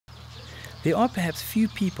There are perhaps few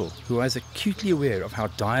people who are as acutely aware of how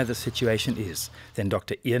dire the situation is than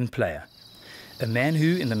Dr. Ian Player, a man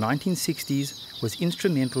who in the 1960s was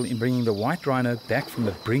instrumental in bringing the white rhino back from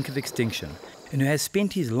the brink of extinction, and who has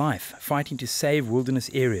spent his life fighting to save wilderness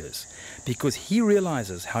areas because he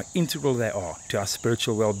realizes how integral they are to our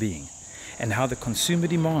spiritual well-being and how the consumer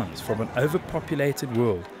demands from an overpopulated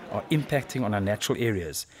world are impacting on our natural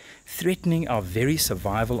areas, threatening our very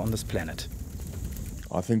survival on this planet.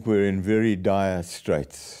 I think we're in very dire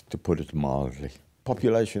straits, to put it mildly.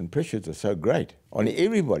 Population pressures are so great on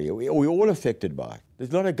everybody. We're all affected by it.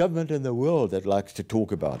 There's not a government in the world that likes to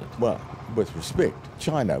talk about it. Well, with respect,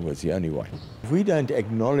 China was the only one. If we don't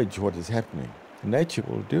acknowledge what is happening, nature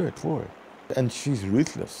will do it for it. And she's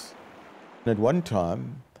ruthless. At one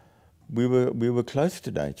time, we were close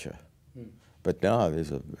to nature. But now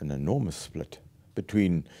there's an enormous split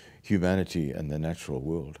between humanity and the natural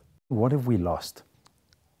world. What have we lost?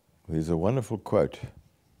 There's a wonderful quote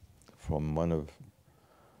from one of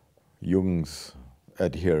Jung's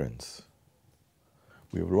adherents.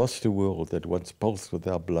 We have lost a world that once pulsed with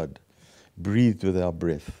our blood, breathed with our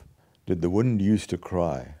breath, did the wind used to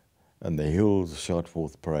cry, and the hills shout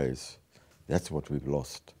forth praise. That's what we've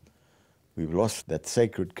lost. We've lost that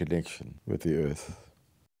sacred connection with the earth.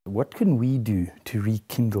 What can we do to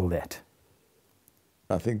rekindle that?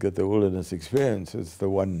 I think that the wilderness experience is the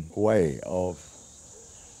one way of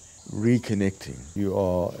reconnecting. You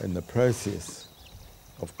are in the process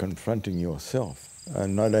of confronting yourself.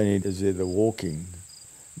 And not only is there the walking,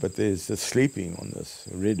 but there's the sleeping on this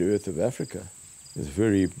red earth of Africa, this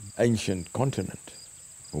very ancient continent,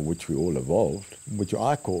 for which we all evolved, which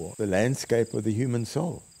I call the landscape of the human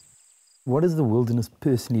soul. What has the wilderness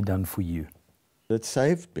personally done for you? It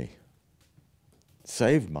saved me,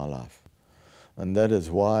 saved my life. And that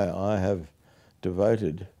is why I have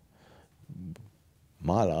devoted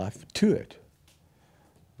my life to it.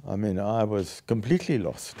 I mean, I was completely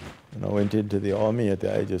lost. And I went into the army at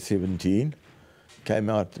the age of 17, came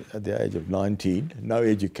out at the age of 19, no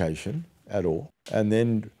education at all, and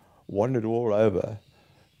then wandered all over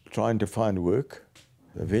trying to find work.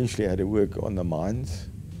 Eventually I had to work on the mines,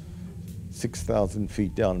 6,000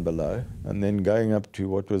 feet down below, and then going up to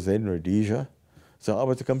what was then Rhodesia. So I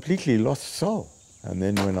was a completely lost soul. And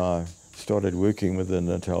then when I started working with the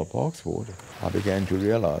Natal Parks Board, I began to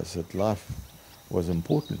realize that life was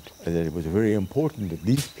important, that it was very important that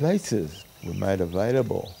these places were made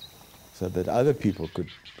available so that other people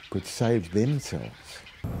could save themselves.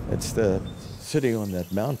 It's the sitting on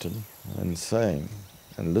that mountain and saying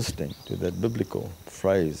and listening to that biblical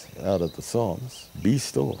phrase out of the Psalms, be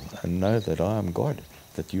still and know that I am God,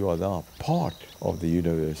 that you are now part of the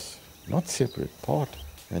universe, not separate, part,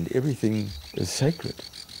 and everything is sacred.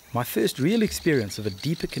 My first real experience of a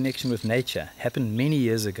deeper connection with nature happened many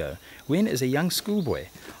years ago when, as a young schoolboy,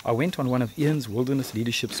 I went on one of Ian's Wilderness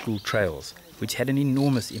Leadership School trails, which had an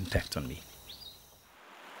enormous impact on me.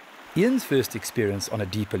 Ian's first experience on a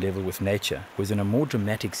deeper level with nature was in a more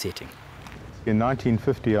dramatic setting. In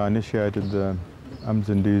 1950, I initiated the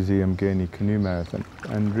Umzinduzi-Mgeni Canoe Marathon,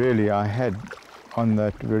 and really I had, on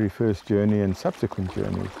that very first journey and subsequent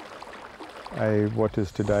journeys, what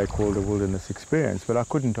is today called a wilderness experience, but I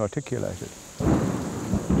couldn't articulate it.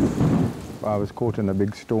 I was caught in a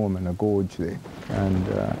big storm in a gorge there, and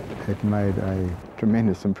it made a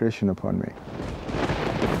tremendous impression upon me.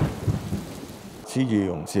 C.G.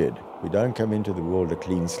 Jung said, we don't come into the world a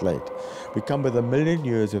clean slate. We come with 1,000,000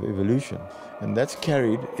 years of evolution, and that's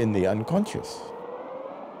carried in the unconscious.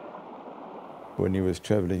 When he was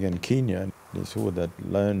traveling in Kenya, he saw that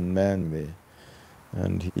lone man there,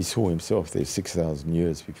 and he saw himself there 6,000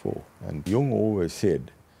 years before. And Jung always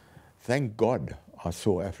said, thank God I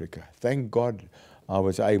saw Africa. Thank God I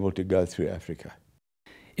was able to go through Africa.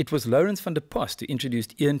 It was Lawrence van der Post who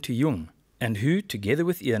introduced Ian to Jung, and who, together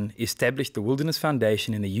with Ian, established the Wilderness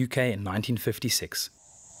Foundation in the UK in 1956.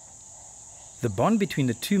 The bond between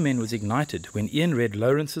the two men was ignited when Ian read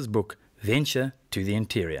Lawrence's book, Venture to the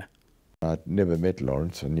Interior. I'd never met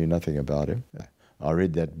Lawrence and knew nothing about him. I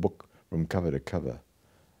read that book from cover to cover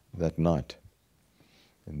that night.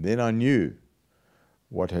 And then I knew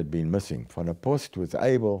what had been missing. Van der Post was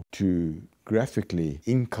able to graphically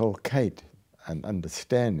inculcate an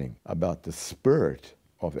understanding about the spirit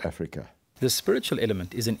of Africa. The spiritual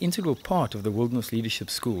element is an integral part of the Wilderness Leadership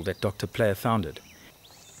School that Dr. Player founded.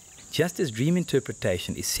 Just as dream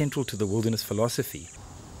interpretation is central to the wilderness philosophy,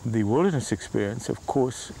 The wilderness experience, of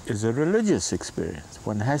course, is a religious experience.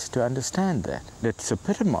 One has to understand that. It's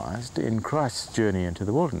epitomized in Christ's journey into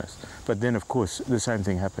the wilderness. But then, of course, the same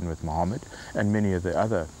thing happened with Muhammad and many of the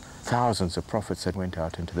other thousands of prophets that went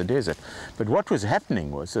out into the desert. But what was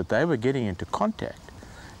happening was that they were getting into contact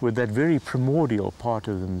with that very primordial part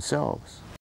of themselves.